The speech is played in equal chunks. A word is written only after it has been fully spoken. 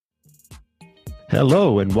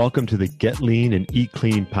Hello, and welcome to the Get Lean and Eat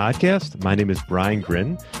Clean podcast. My name is Brian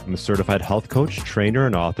Grin. I'm a certified health coach, trainer,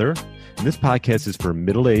 and author. And this podcast is for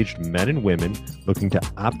middle-aged men and women looking to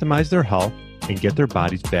optimize their health and get their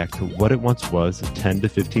bodies back to what it once was 10 to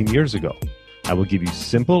 15 years ago. I will give you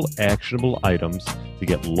simple, actionable items to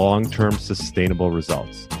get long-term sustainable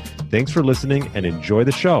results. Thanks for listening and enjoy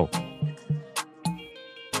the show.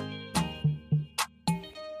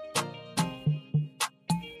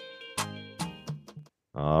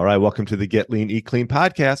 All right, welcome to the Get Lean, Eat Clean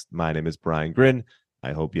podcast. My name is Brian Grin.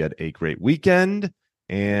 I hope you had a great weekend,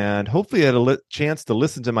 and hopefully you had a chance to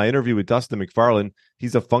listen to my interview with Dustin McFarland.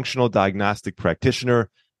 He's a functional diagnostic practitioner,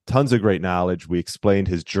 tons of great knowledge. We explained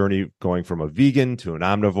his journey going from a vegan to an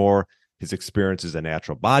omnivore, his experience as a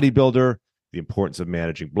natural bodybuilder, the importance of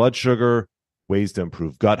managing blood sugar, ways to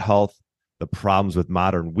improve gut health, the problems with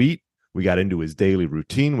modern wheat. We got into his daily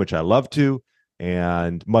routine, which I love to,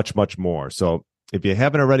 and much, much more. So if you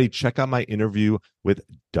haven't already, check out my interview with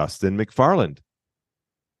Dustin McFarland.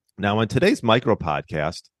 Now, on today's micro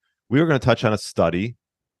podcast, we are going to touch on a study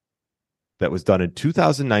that was done in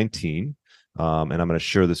 2019, and I'm going to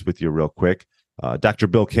share this with you real quick. Dr.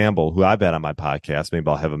 Bill Campbell, who I've had on my podcast, maybe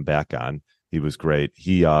I'll have him back on. He was great.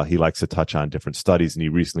 He likes to touch on different studies, and he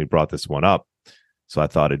recently brought this one up. So I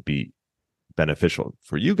thought it'd be beneficial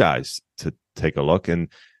for you guys to take a look. And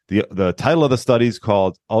the title of the study is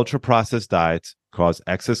called Ultra-Processed Diets Cause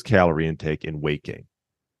Excess Calorie Intake and Weight Gain,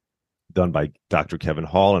 done by Dr. Kevin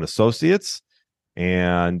Hall and Associates.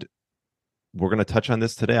 And we're going to touch on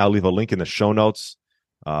this today. I'll leave a link in the show notes.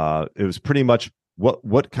 It was pretty much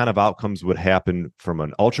what kind of outcomes would happen from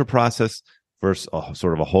an ultra-processed versus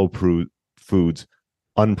sort of a whole foods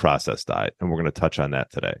unprocessed diet. And we're going to touch on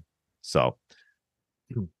that today. So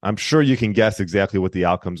I'm sure you can guess exactly what the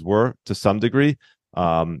outcomes were to some degree.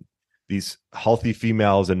 These healthy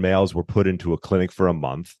females and males were put into a clinic for a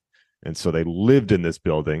month. And so they lived in this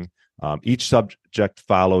building. Each subject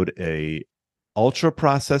followed a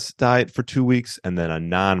ultra-processed diet for 2 weeks and then a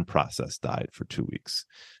non-processed diet for 2 weeks.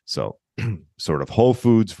 So sort of whole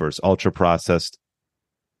foods versus ultra-processed.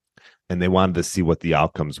 And they wanted to see what the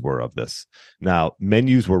outcomes were of this. Now,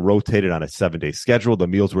 menus were rotated on a 7-day schedule. The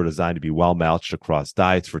meals were designed to be well-matched across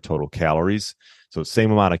diets for total calories. So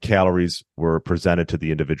same amount of calories were presented to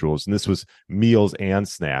the individuals. And this was meals and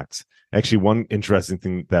snacks. Actually, one interesting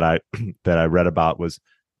thing that I read about was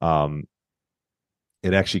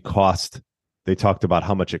it actually cost. They talked about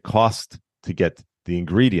how much it cost to get the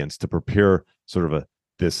ingredients to prepare sort of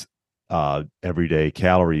this everyday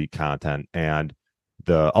calorie content. And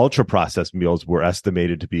the ultra-processed meals were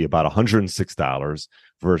estimated to be about $106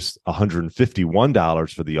 versus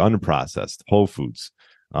 $151 for the unprocessed whole foods.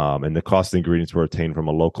 And the cost of ingredients were obtained from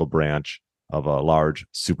a local branch of a large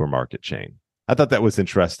supermarket chain. I thought that was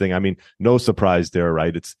interesting. I mean, no surprise there,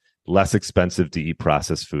 right? It's less expensive to eat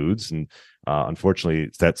processed foods. And unfortunately,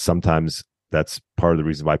 that's part of the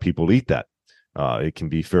reason why people eat that. It can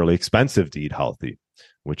be fairly expensive to eat healthy,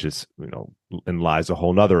 which is, and lies a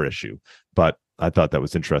whole nother issue. But I thought that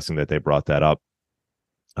was interesting that they brought that up.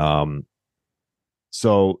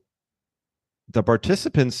 So the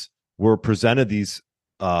participants were presented these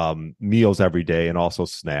meals every day and also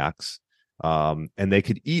snacks, and they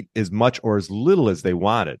could eat as much or as little as they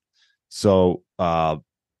wanted. So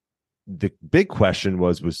the big question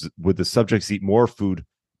was would the subjects eat more food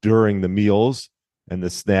during the meals and the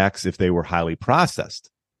snacks if they were highly processed?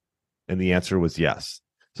 And the answer was yes.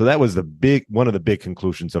 So that was one of the big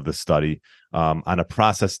conclusions of the study. On a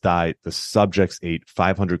processed diet, the subjects ate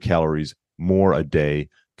 500 calories more a day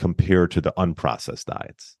compared to the unprocessed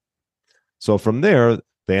diets. So from there,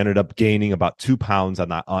 they ended up gaining about 2 pounds on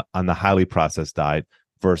the highly processed diet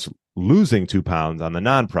versus losing 2 pounds on the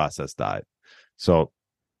non-processed diet. So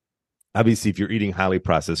obviously, if you're eating highly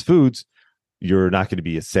processed foods, you're not going to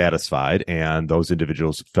be as satisfied, and those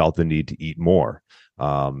individuals felt the need to eat more.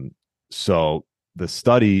 So the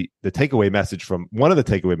takeaway message from one of the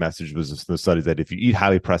takeaway messages was the study that if you eat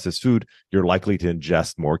highly processed food, you're likely to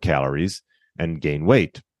ingest more calories and gain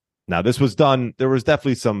weight. Now, this was done. There was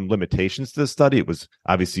definitely some limitations to the study. It was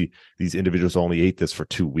obviously these individuals only ate this for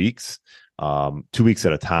 2 weeks, 2 weeks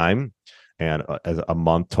at a time, and a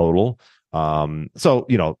month total. So,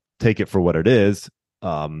 take it for what it is.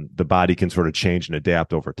 The body can sort of change and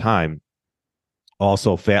adapt over time.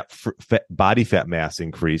 Also, body fat mass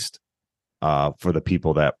increased for the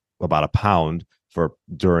people that about 1 pound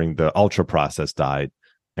during the ultra processed diet,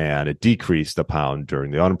 and it decreased 1 pound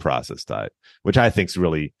during the unprocessed diet, which I think is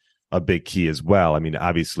really a big key as well. I mean,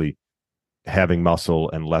 obviously, having muscle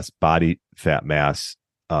and less body fat mass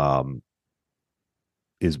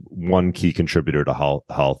is one key contributor to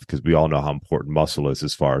health, because we all know how important muscle is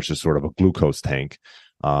as far as just sort of a glucose tank.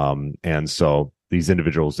 And so these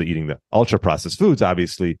individuals that eating the ultra processed foods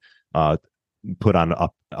obviously put on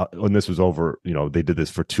when this was over, they did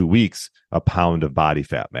this for 2 weeks, a pound of body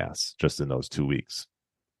fat mass just in those 2 weeks.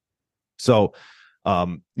 So,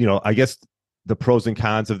 I guess the pros and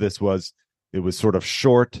cons of this was it was sort of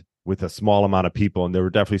short with a small amount of people, and there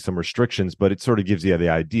were definitely some restrictions, but it sort of gives you the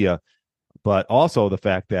idea. But also the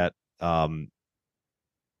fact that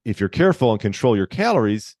if you're careful and control your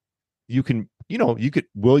calories, you can,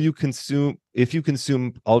 if you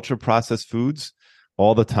consume ultra processed foods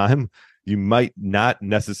all the time, you might not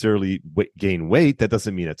necessarily gain weight. That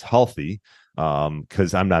doesn't mean it's healthy,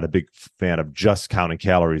 because I'm not a big fan of just counting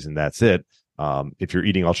calories and that's it. If you're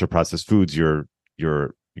eating ultra processed foods, you're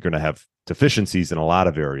going to have deficiencies in a lot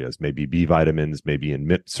of areas, maybe B vitamins, maybe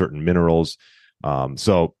in certain minerals.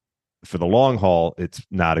 So for the long haul, it's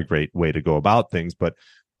not a great way to go about things, but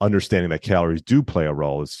understanding that calories do play a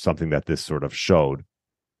role is something that this sort of showed.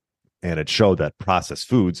 And it showed that processed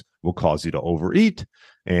foods will cause you to overeat.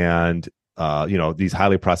 And, these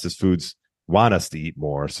highly processed foods want us to eat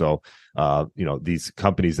more. So, these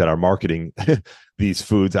companies that are marketing these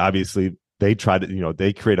foods, obviously they try to,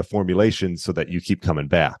 they create a formulation so that you keep coming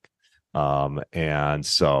back. And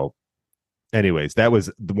so anyways, that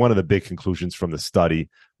was one of the big conclusions from the study.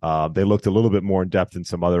 They looked a little bit more in depth in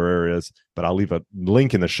some other areas, but I'll leave a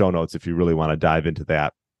link in the show notes if you really want to dive into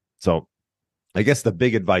that. So I guess the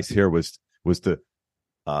big advice here was to,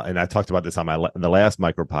 and I talked about this on the last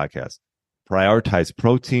micro podcast, prioritize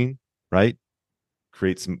protein, right?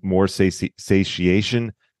 Create some more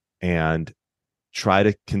satiation, and try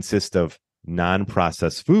to consist of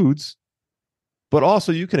non-processed foods, but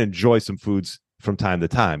also you can enjoy some foods from time to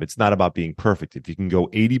time. It's not about being perfect. If you can go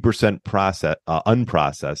 80%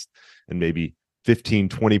 unprocessed and maybe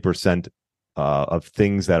 15-20% of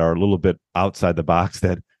things that are a little bit outside the box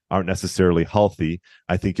that aren't necessarily healthy,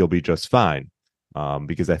 I think you'll be just fine.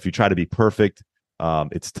 Because if you try to be perfect,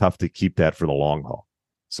 it's tough to keep that for the long haul.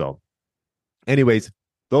 So anyways,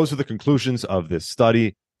 those are the conclusions of this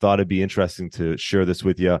study. Thought it'd be interesting to share this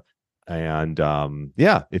with you. And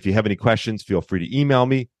if you have any questions, feel free to email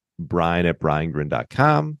me,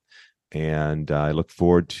 brian@briangrin.com. And I look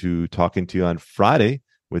forward to talking to you on Friday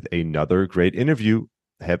with another great interview.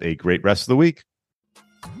 Have a great rest of the week.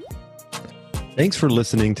 Thanks for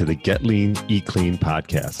listening to the Get Lean, Eat Clean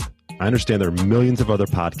podcast. I understand there are millions of other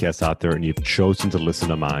podcasts out there, and you've chosen to listen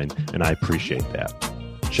to mine, and I appreciate that.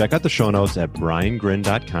 Check out the show notes at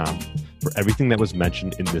briangrin.com for everything that was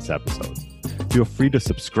mentioned in this episode. Feel free to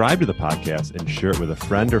subscribe to the podcast and share it with a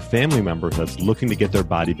friend or family member that's looking to get their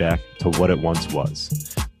body back to what it once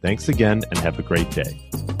was. Thanks again, and have a great day.